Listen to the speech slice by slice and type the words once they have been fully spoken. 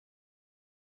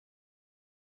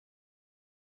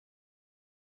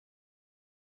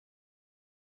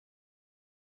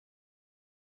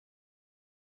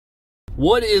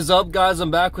What is up, guys?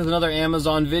 I'm back with another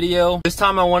Amazon video. This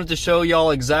time I wanted to show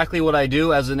y'all exactly what I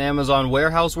do as an Amazon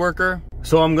warehouse worker.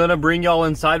 So I'm gonna bring y'all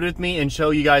inside with me and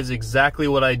show you guys exactly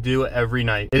what I do every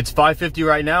night. It's 5:50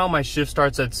 right now. My shift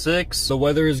starts at 6. The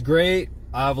weather is great.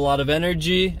 I have a lot of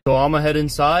energy. So I'm gonna head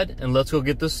inside and let's go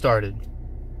get this started.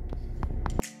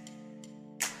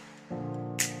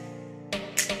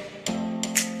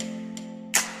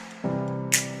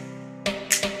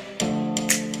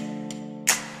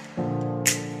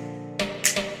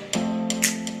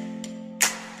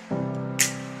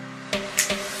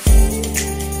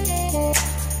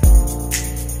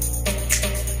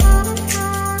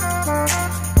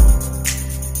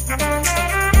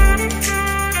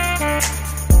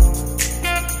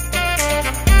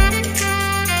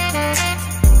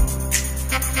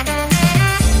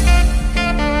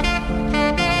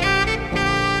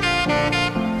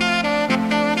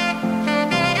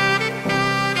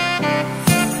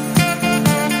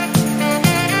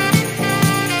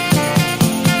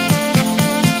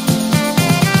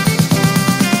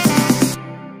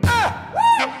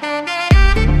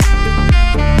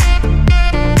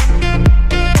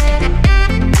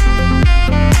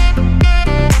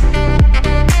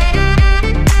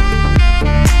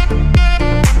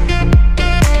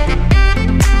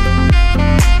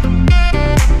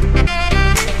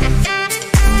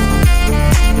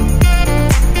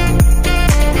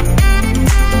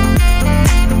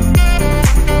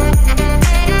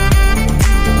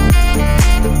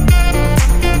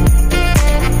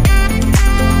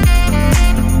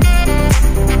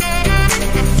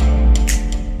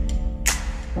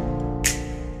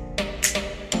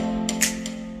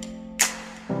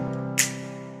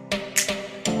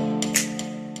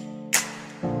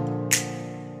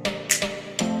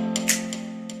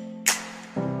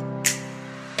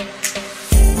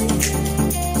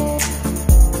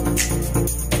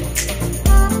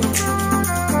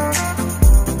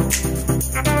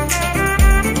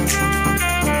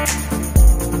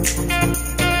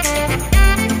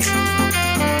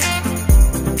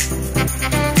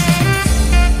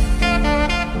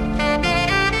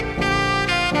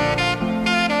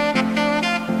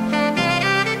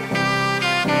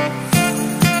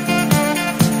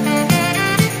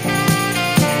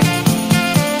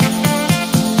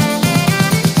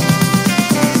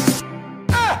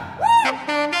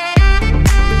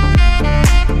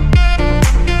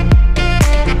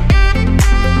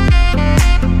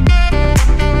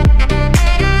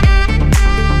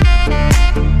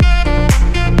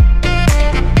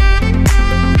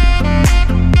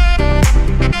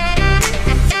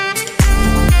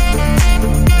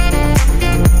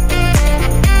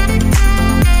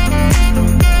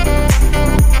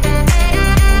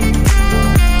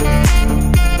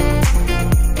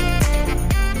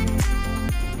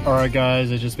 Alright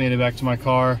guys, I just made it back to my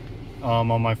car on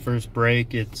my first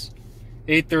break. It's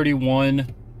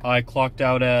 8:31. I clocked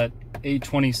out at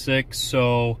 8:26,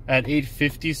 so at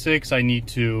 8:56 I need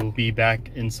to be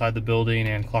back inside the building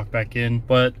and clock back in.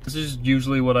 But this is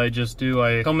usually what I just do.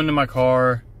 I come into my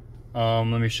car, let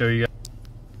me show you guys.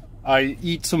 I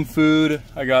eat some food.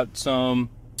 I got some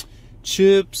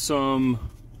chips, some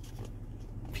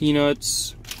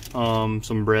peanuts,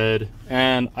 some bread,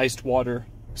 and iced water.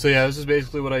 So yeah, this is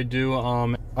basically what I do.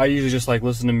 I usually just like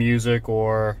listen to music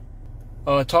or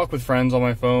talk with friends on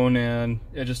my phone, and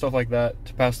yeah, just stuff like that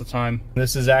to pass the time.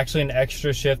 This is actually an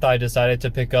extra shift I decided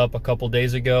to pick up a couple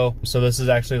days ago. So this is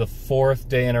actually the 4th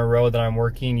day in a row that I'm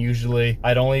working. Usually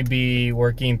I'd only be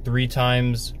working 3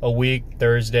 times a week,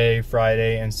 Thursday,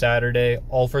 Friday, and Saturday,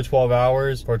 all for 12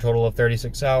 hours for a total of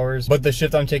 36 hours. But the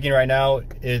shift I'm taking right now,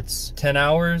 it's 10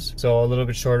 hours, so a little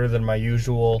bit shorter than my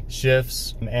usual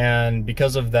shifts. And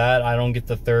because of that, I don't get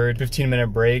the third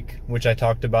 15-minute break, which I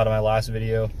talked about in my last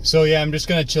video. So yeah, I'm just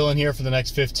gonna chill in here for the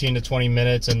next 15 to 20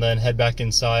 minutes and then head back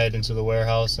inside into the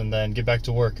warehouse and then get back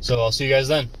to work. So I'll see you guys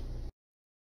then.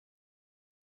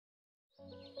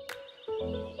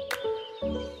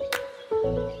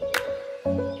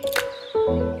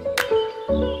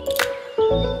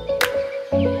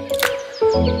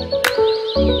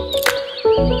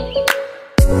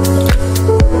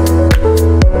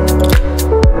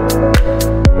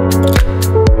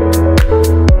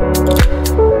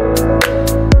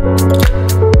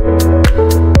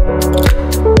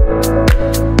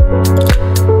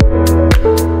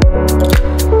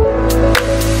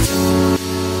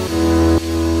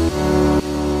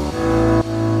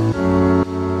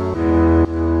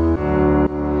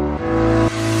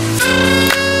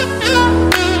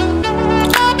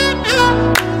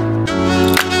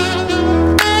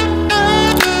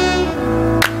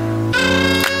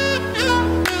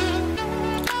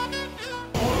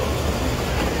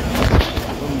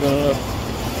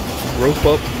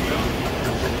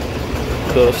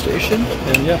 the station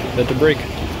and yeah, head to break.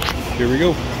 Here we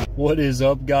go. What is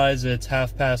up, guys? It's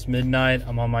midnight.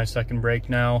 I'm on my second break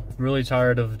now. I'm really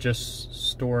tired of just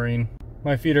storing.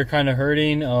 My feet are kind of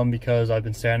hurting because I've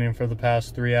been standing for the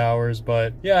past 3 hours,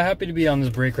 but yeah, happy to be on this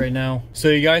break right now. So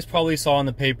you guys probably saw in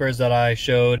the papers that I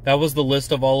showed, that was the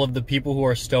list of all of the people who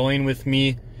are stowing with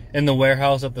me in the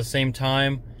warehouse at the same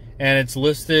time, and it's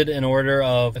listed in order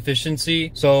of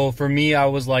efficiency. So for me, I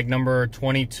was like number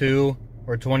 22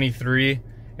 or 23,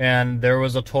 and there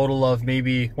was a total of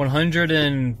maybe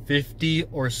 150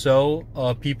 or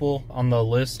so people on the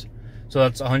list. So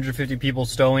that's 150 people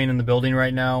stowing in the building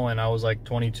right now, and I was like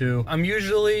 22. I'm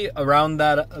usually around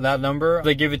that number.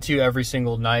 They give it to you every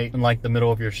single night in like the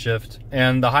middle of your shift.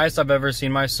 And the highest I've ever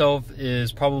seen myself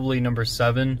is probably number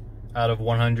 7 out of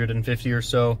 150 or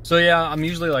so. So yeah, I'm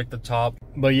usually like the top.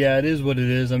 But yeah, it is what it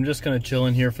is. I'm just gonna chill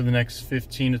in here for the next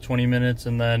 15 to 20 minutes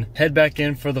and then head back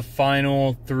in for the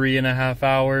final 3.5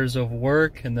 hours of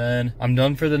work, and then I'm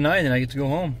done for the night and I get to go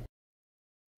home.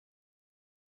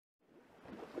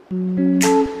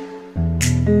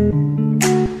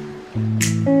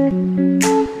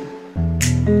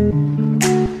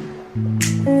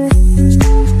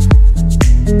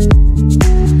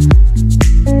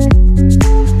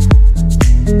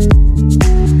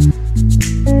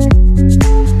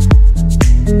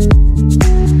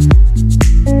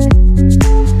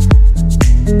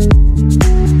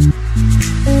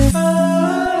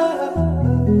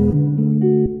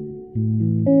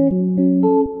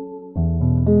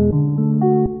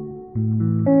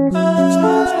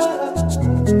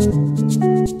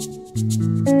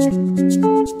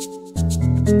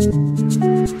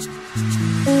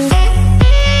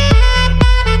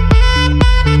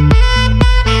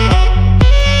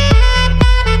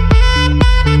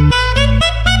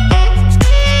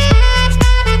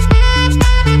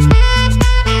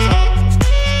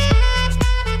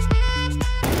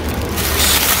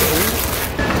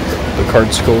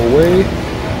 Carts go away.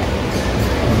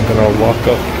 I'm gonna walk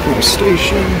up to the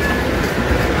station,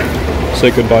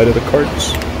 say goodbye to the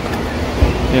carts,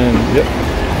 and yep,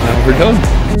 now we're done.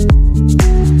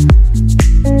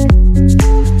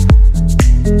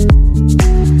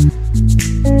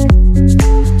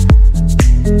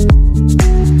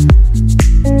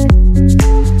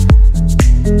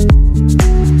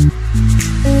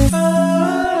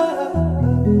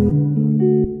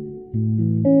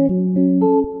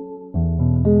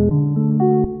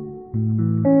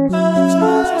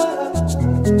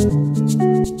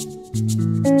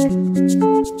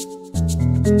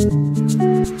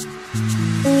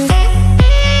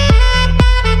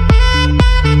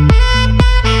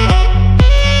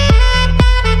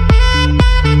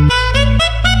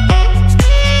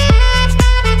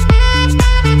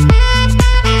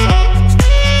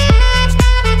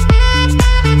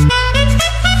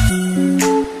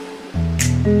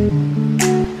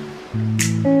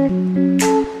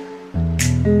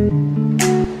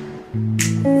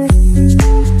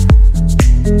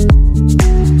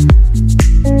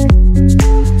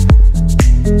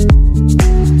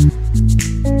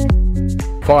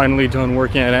 Finally done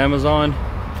working at Amazon.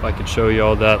 If I could show you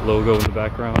all that logo in the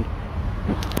background.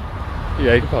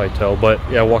 Yeah, you can probably tell, but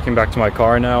yeah, walking back to my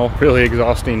car now. Really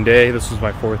exhausting day. This was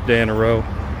my 4th day in a row.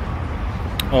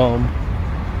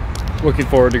 Looking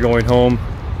forward to going home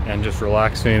and just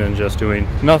relaxing and just doing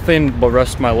nothing but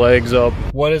rest my legs up.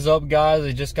 What is up, guys?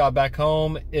 I just got back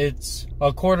home. It's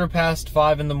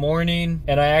 5:15 in the morning,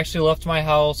 and I actually left my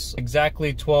house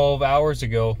exactly 12 hours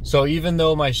ago. So even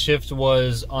though my shift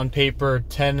was on paper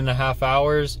 10.5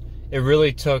 hours, it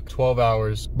really took 12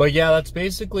 hours. But yeah, that's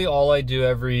basically all I do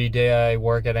every day I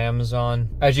work at Amazon.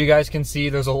 As you guys can see,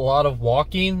 there's a lot of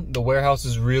walking. The warehouse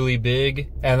is really big,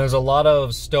 and there's a lot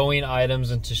of stowing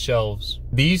items into shelves.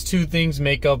 These two things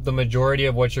make up the majority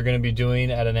of what you're going to be doing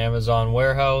at an Amazon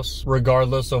warehouse,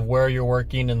 regardless of where you're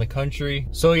working in the country.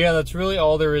 So yeah, that's really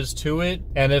all there is to it.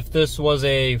 And if this was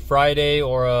a Friday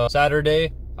or a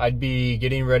Saturday, I'd be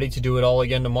getting ready to do it all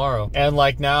again tomorrow. And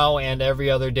like now and every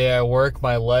other day I work,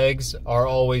 my legs are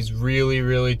always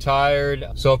really tired.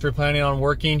 So if you're planning on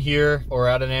working here or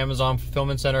at an Amazon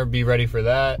fulfillment center, be ready for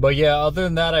that. But yeah, other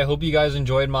than that, I hope you guys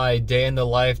enjoyed my day in the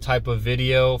life type of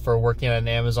video for working at an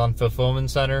Amazon fulfillment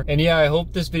center. And yeah, I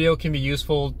hope this video can be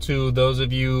useful to those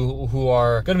of you who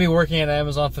are going to be working at an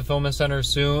Amazon fulfillment center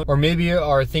soon, or maybe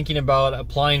are thinking about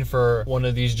applying for one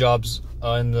of these jobs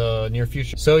in the near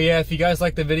future. So yeah, if you guys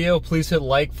like the video, please hit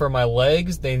like for my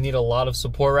legs. They need a lot of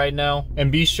support right now.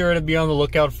 And be sure to be on the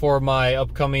lookout for my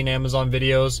upcoming Amazon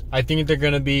videos. I think they're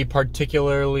going to be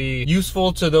particularly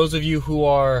useful to those of you who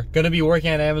are going to be working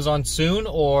at Amazon soon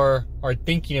or are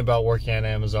thinking about working at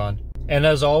Amazon. And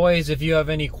as always, if you have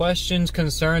any questions,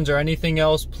 concerns, or anything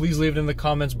else, please leave it in the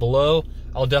comments below.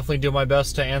 I'll definitely do my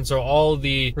best to answer all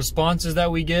the responses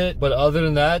that we get. But other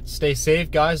than that, stay safe,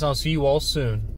 guys, and I'll see you all soon.